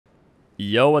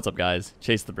Yo, what's up guys?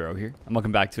 Chase the Bro here, and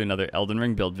welcome back to another Elden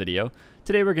Ring build video.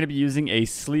 Today we're going to be using a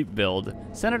sleep build,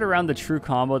 centered around the true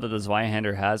combo that the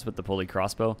Zweihander has with the pulley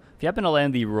crossbow. If you happen to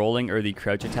land the rolling or the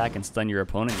crouch attack and stun your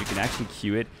opponent, you can actually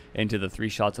cue it into the 3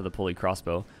 shots of the pulley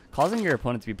crossbow, causing your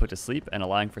opponent to be put to sleep and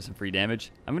allowing for some free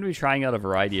damage. I'm going to be trying out a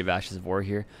variety of Ashes of War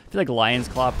here. I feel like Lion's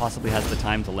Claw possibly has the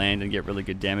time to land and get really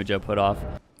good damage output off.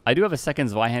 I do have a second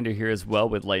Zweihander here as well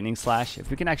with Lightning Slash.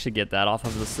 If we can actually get that off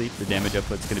of the sleep, the damage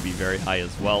output's going to be very high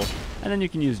as well. And then you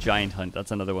can use Giant Hunt. That's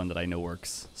another one that I know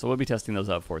works. So we'll be testing those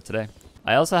out for today.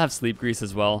 I also have Sleep Grease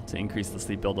as well to increase the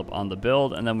sleep buildup on the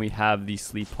build. And then we have the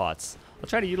Sleep Pots. I'll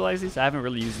try to utilize these. I haven't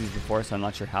really used these before, so I'm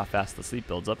not sure how fast the sleep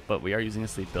builds up. But we are using a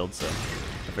sleep build, so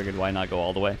I figured why not go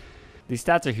all the way. The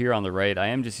stats are here on the right. I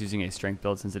am just using a strength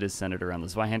build since it is centered around the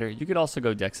Zweihander. You could also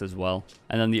go dex as well.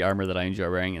 And then the armor that I enjoy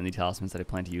wearing and the talismans that I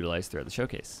plan to utilize throughout the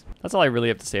showcase. That's all I really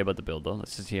have to say about the build though.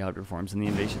 Let's just see how it performs in the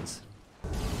invasions.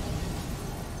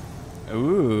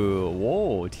 Ooh,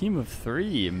 whoa, team of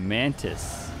 3,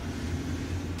 Mantis.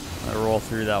 I'm gonna roll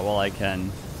through that while I can.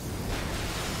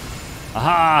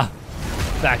 Aha!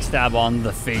 Backstab on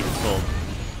the faithful.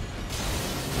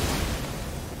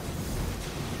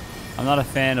 I'm not a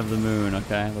fan of the moon,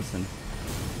 okay? Listen.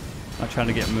 I'm not trying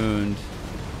to get mooned.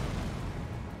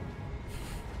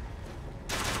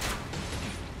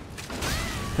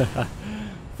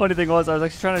 Funny thing was, I was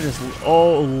actually trying to just...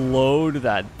 load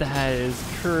that. That is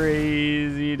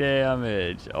crazy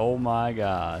damage. Oh my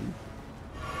god.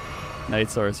 Night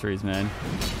sorceries, man.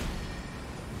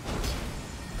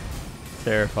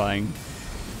 Terrifying.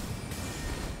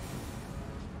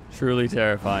 Truly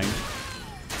terrifying.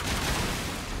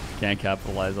 Can't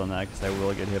capitalize on that because I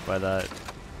will get hit by that.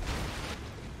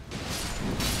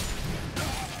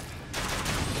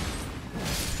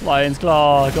 Lion's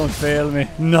Claw, don't fail me.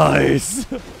 Nice!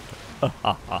 Here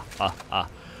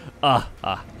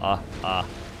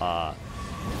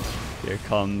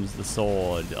comes the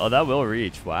sword. Oh, that will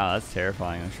reach. Wow, that's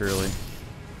terrifying, surely.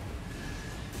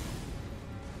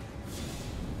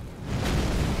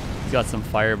 He's got some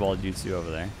fireball jutsu over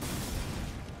there.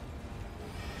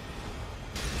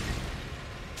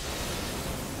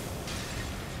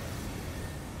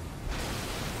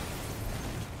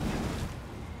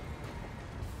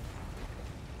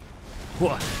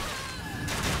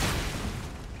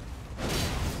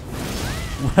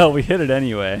 Well, we hit it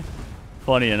anyway.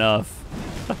 Funny enough.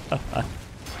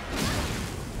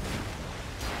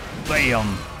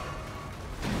 Bam!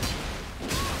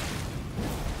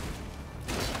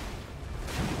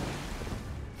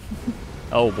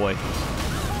 Oh boy.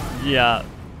 Yeah.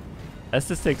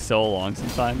 Estus takes so long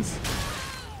sometimes.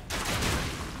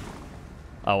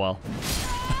 Oh well.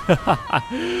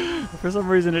 For some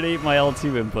reason it ate my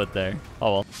L2 input there.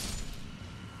 Oh well.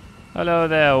 Hello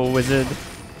there, wizard.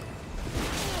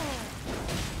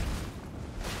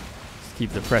 Just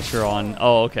keep the pressure on.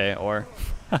 Oh, okay. Or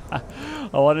I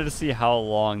wanted to see how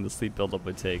long the sleep buildup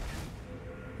would take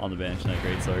on the Banished Knight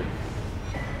Greatsword.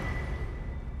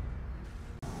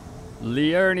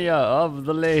 Liurnia of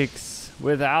the Lakes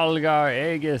with Algar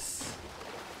Aegis,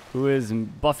 who is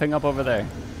buffing up over there.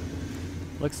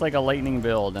 Looks like a lightning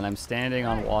build, and I'm standing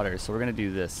on water, so we're gonna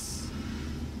do this.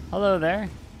 Hello there.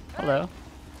 Hello.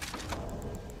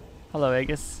 Hello,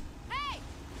 Aegis. Hey.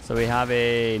 So we have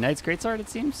a Knight's Greatsword, it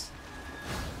seems.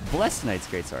 Blessed Knight's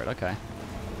Greatsword, okay.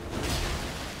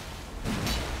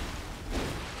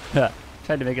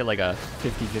 Tried to make it like a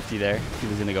 50-50 there. He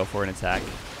was gonna go for an attack.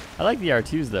 I like the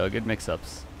R2s though, good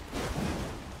mix-ups.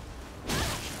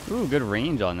 Ooh, good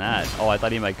range on that. Oh, I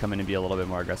thought he might come in and be a little bit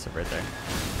more aggressive right there.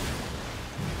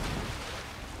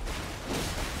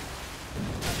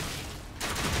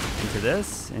 Into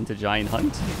this, into Giant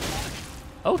Hunt.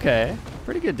 Okay,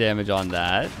 pretty good damage on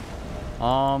that.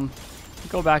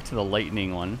 Go back to the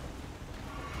lightning one.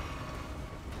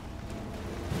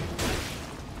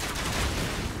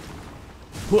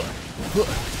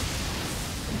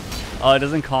 Oh, it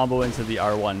doesn't combo into the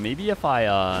R1. Maybe if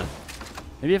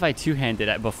I two-handed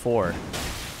it before,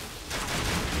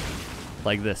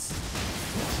 like this,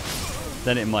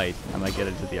 then it might. I might get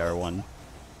into the R1.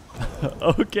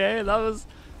 Okay, that was.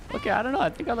 Okay, I don't know. I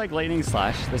think I like Lightning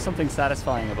Slash. There's something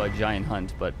satisfying about Giant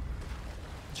Hunt, but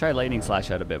I'll try Lightning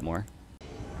Slash out a bit more.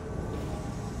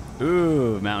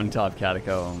 Ooh, Mountaintop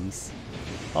Catacombs.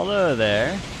 Hello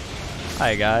there.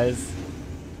 Hi, guys.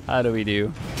 How do we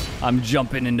do? I'm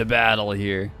jumping into battle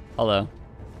here. Hello.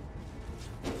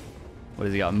 What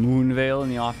has he got? Moonveil in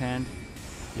the offhand?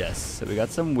 Yes, so we got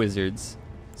some wizards.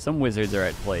 Some wizards are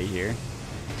at play here.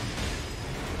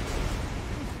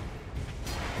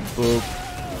 Boop.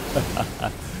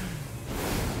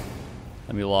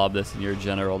 Let me lob this in your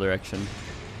general direction.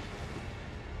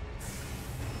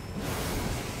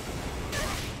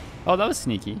 Oh, that was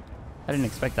sneaky. I didn't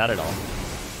expect that at all.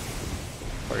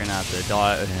 We're gonna have to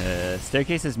dodge.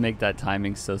 Staircases make that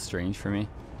timing so strange for me.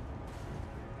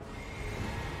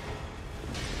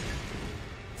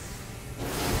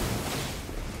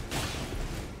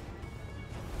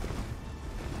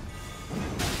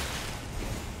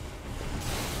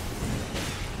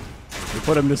 We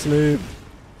put him to sleep.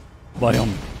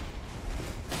 Bam.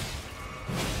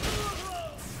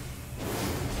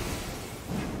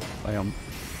 Bam.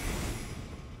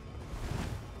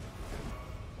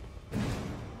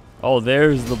 Oh,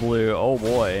 there's the blue. Oh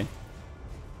boy.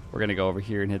 We're gonna go over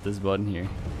here and hit this button here.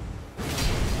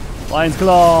 Lion's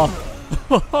Claw!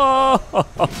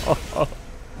 Oh,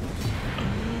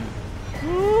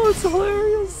 it's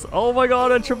hilarious. Oh my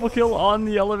god, a triple kill on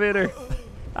the elevator.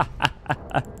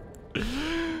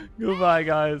 Goodbye,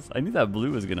 guys. I knew that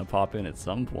blue was gonna pop in at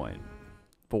some point.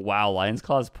 But wow, Lion's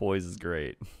Claw's poise is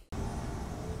great.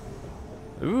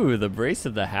 Ooh, the Brace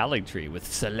of the Haligtree with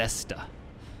Celesta.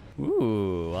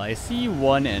 Ooh, I see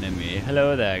one enemy.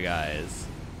 Hello there, guys.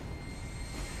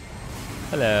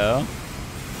 Hello.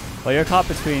 Well, you're caught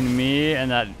between me and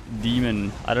that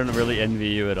demon. I don't really envy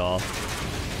you at all.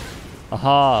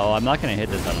 Aha, oh, I'm not gonna hit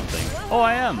this, I don't think. Oh,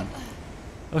 I am.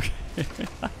 Okay.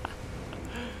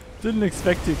 Didn't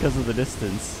expect to because of the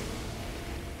distance.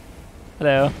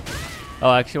 Hello.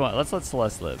 Oh, actually, let's let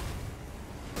Celeste live.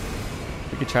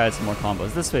 We could try out some more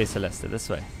combos. This way, Celeste, this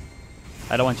way.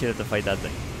 I don't want you to have to fight that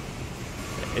thing.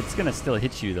 It's gonna still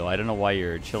hit you though. I don't know why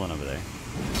you're chilling over there.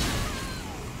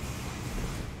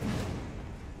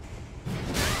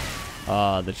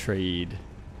 Ah, the trade.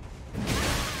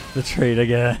 The trade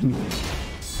again.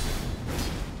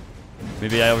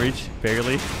 Maybe I'll reach,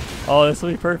 barely. Oh, this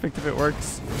will be perfect if it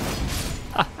works.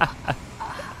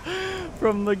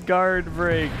 From the guard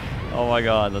break. Oh my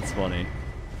god, that's funny.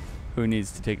 Who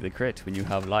needs to take the crit when you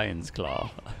have Lion's Claw?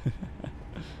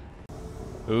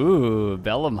 Ooh,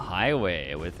 Bellum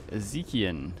Highway with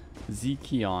Zekion.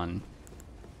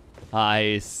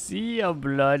 I see a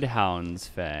Bloodhound's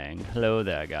Fang. Hello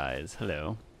there, guys.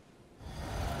 Hello.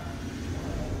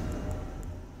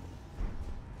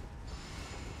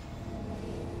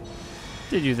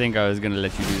 Did you think I was going to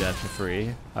let you do that for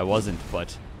free? I wasn't,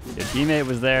 but your teammate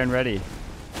was there and ready.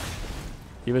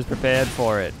 He was prepared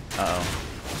for it. Uh-oh.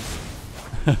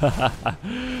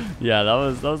 Yeah, that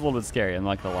was a little bit scary, I'm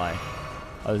not gonna lie.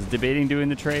 I was debating doing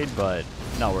the trade, but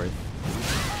not worth.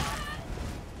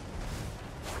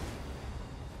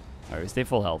 Alright, stay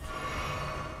full health.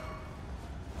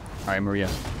 Alright, Maria.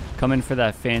 Come in for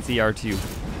that fancy R2.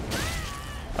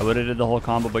 I would have did the whole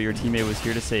combo, but your teammate was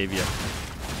here to save you.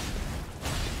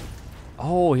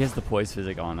 Oh, he has the poise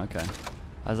physic on, okay.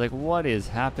 I was like, what is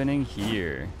happening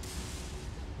here?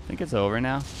 I think it's over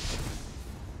now.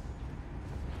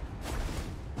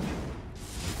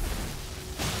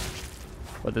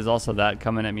 But there's also that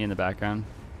coming at me in the background.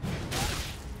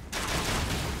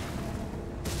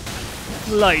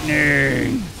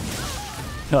 Lightning!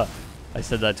 I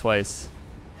said that twice.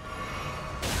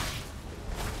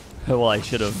 Well, I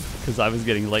should have, because I was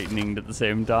getting lightninged at the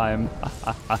same time.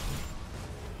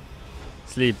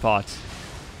 Sleep pot.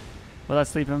 Will that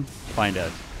sleep him? Find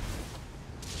out.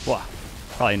 Whoa.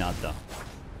 Probably not, though.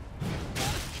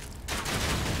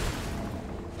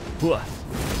 Whoa.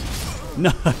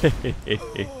 No.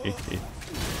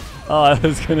 Oh, I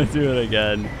was gonna do it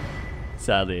again.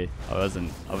 Sadly, I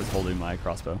wasn't. I was holding my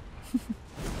crossbow.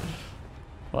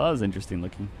 Well, that was interesting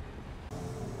looking.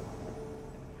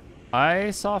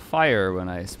 I saw fire when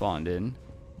I spawned in.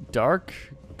 Dark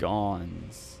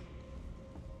Gawns.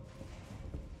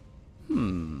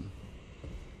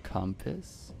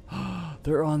 Compass.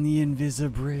 They're on the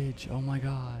Invisibridge. Oh my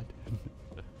god.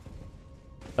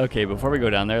 Okay, before we go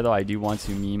down there though, I do want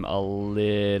to meme a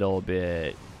little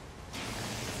bit.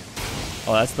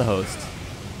 Oh, that's the host.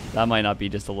 That might not be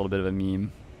just a little bit of a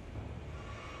meme.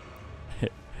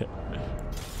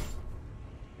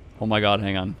 Oh my god,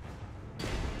 hang on.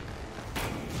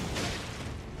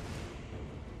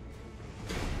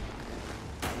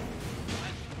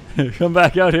 Come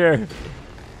back out here.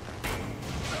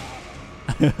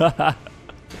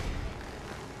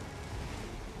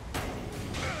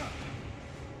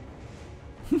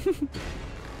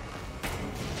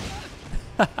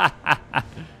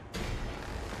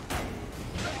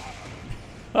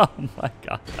 Oh my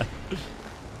god.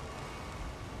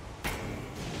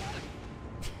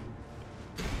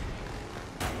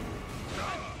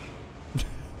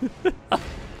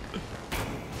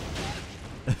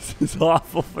 This is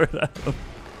awful for them.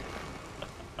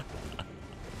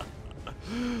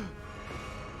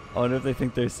 I wonder if they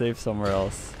think they're safe somewhere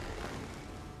else.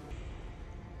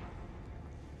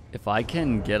 If I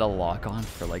can get a lock on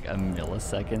for like a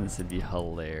millisecond, this would be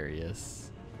hilarious.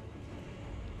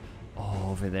 Oh,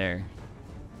 over there.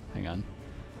 Hang on.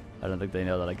 I don't think they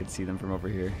know that I could see them from over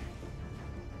here.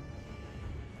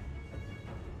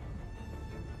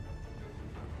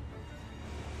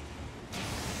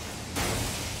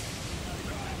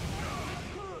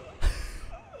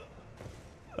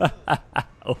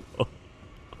 Oh.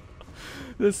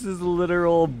 This is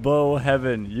literal bow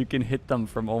heaven. You can hit them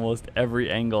from almost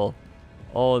every angle.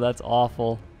 Oh, that's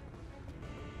awful.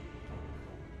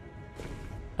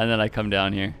 And then I come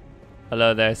down here.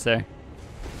 Hello there, sir.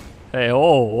 Hey,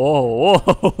 whoa,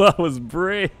 that was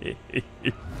brave. I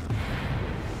was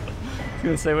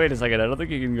gonna say, wait a second, I don't think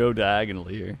you can go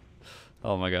diagonally here.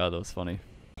 Oh my god, that was funny.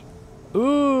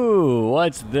 Ooh,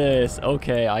 what's this?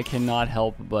 Okay, I cannot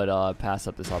help but pass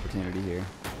up this opportunity here.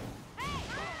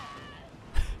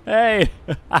 Hey!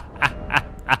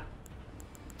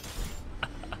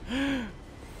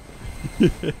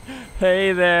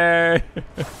 Hey there!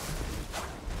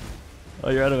 Oh,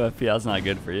 you're out of FP. That's not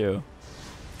good for you.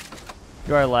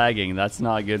 You are lagging. That's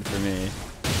not good for me.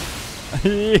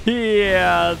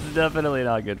 Yeah, that's definitely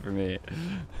not good for me.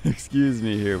 Excuse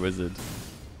me here, wizard.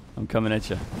 I'm coming at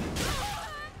you.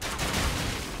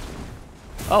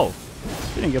 Oh,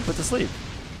 he didn't get put to sleep.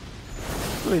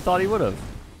 Really thought he would have.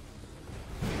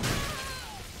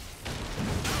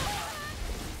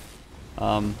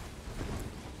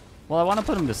 Well, I want to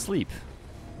put him to sleep.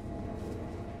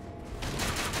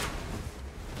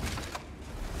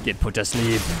 Get put to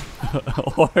sleep.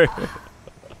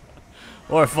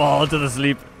 or fall to the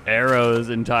sleep arrows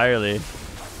entirely.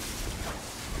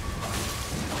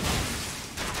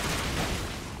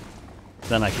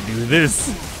 Then I can do this.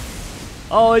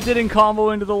 Oh, it didn't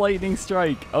combo into the lightning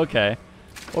strike. Okay.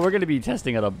 Well, we're going to be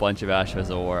testing out a bunch of Ashras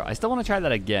of War. I still want to try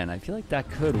that again. I feel like that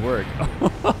could work.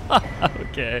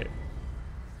 Okay.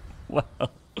 Well,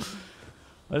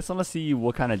 I just want to see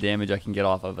what kind of damage I can get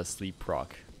off of a sleep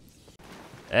proc.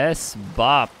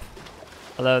 S-Bop.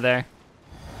 Hello there.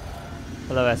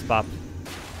 Hello, S-Bop.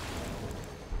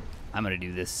 I'm going to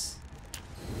do this.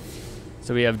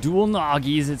 So we have dual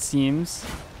Noggies, it seems.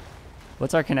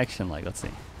 What's our connection like? Let's see.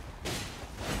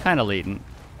 Kind of latent.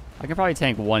 I can probably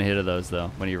tank one hit of those, though,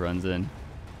 when he runs in.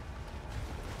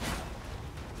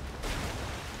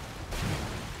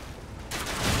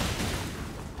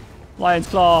 Lion's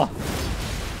Claw!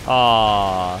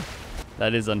 Ah,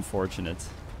 that is unfortunate.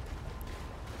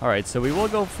 Alright, so we will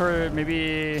go for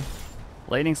maybe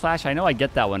Lightning Slash. I know I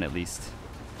get that one at least.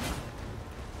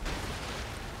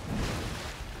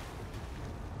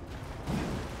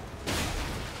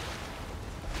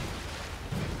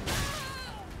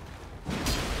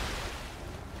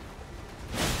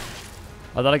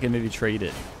 I thought I could maybe trade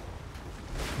it.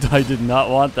 I did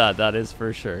not want that, that is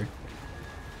for sure.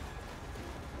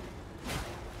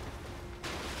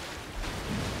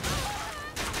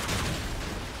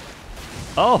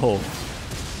 Oh!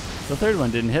 The third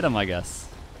one didn't hit him, I guess.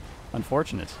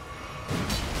 Unfortunate.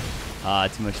 Ah,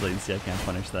 too much latency, I can't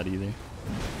punish that either.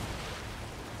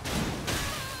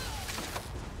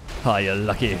 Ah, you're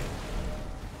lucky.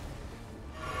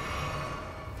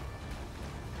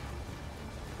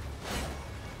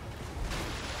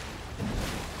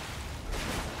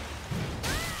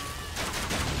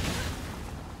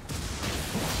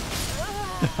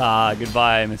 Ah,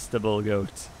 goodbye, Mr. Bull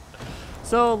Goat.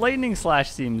 So, Lightning Slash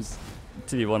seems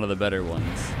to be one of the better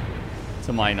ones,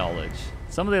 to my knowledge.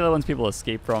 Some of the other ones people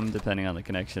escape from, depending on the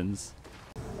connections.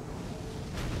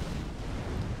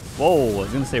 Whoa, I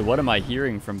was going to say, what am I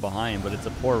hearing from behind? But it's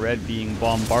a poor red being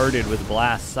bombarded with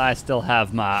blasts. I still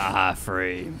have my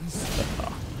frames.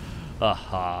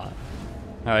 Aha.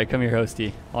 Alright, come here,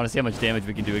 Hosty. I want to see how much damage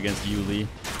we can do against Yuli.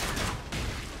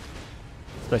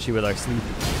 Especially with our sleep.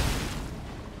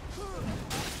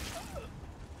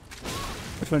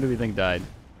 Which one do we think died?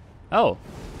 Oh,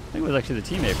 I think it was actually the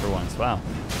teammate for once. Wow.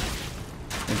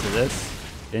 Into this.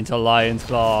 Into Lion's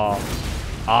Claw.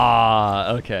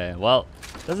 Ah, okay. Well,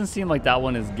 doesn't seem like that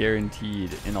one is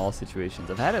guaranteed in all situations.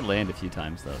 I've had it land a few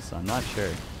times, though, so I'm not sure.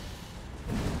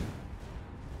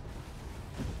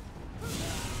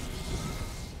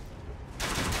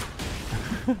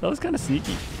 That was kind of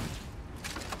sneaky.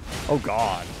 Oh,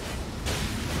 God.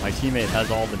 My teammate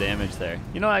has all the damage there.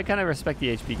 You know, I kind of respect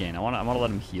the HP gain. I want to let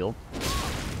him heal.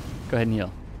 Go ahead and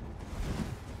heal.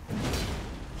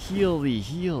 Heal, Lee,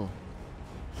 heal.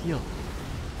 Heal.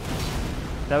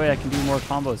 That way I can do more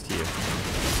combos to you.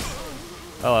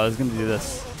 Oh, I was going to do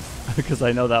this. Because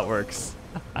I know that works.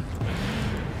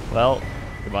 Well,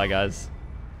 goodbye, guys.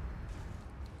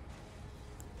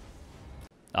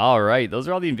 Alright, those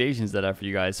are all the invasions that I have for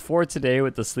you guys for today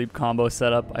with the sleep combo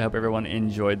setup. I hope everyone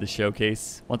enjoyed the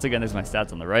showcase. Once again, there's my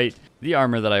stats on the right, the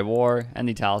armor that I wore, and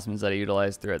the talismans that I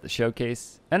utilized throughout the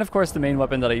showcase. And of course, the main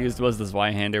weapon that I used was the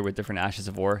Zweihander with different Ashes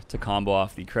of War to combo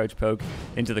off the crouch poke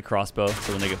into the crossbow,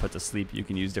 so when they get put to sleep, you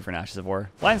can use different Ashes of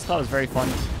War. Lion's Claw was very fun.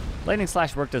 Lightning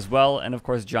Slash worked as well, and of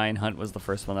course, Giant Hunt was the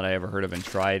first one that I ever heard of and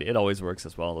tried. It always works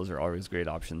as well. Those are always great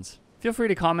options. Feel free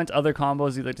to comment other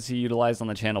combos you'd like to see utilized on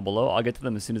the channel below. I'll get to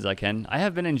them as soon as I can. I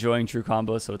have been enjoying true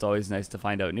combos, so it's always nice to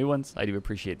find out new ones. I do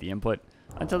appreciate the input.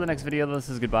 Until the next video, this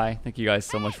is goodbye. Thank you guys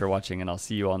so much for watching, and I'll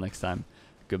see you all next time.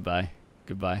 Goodbye.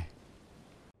 Goodbye.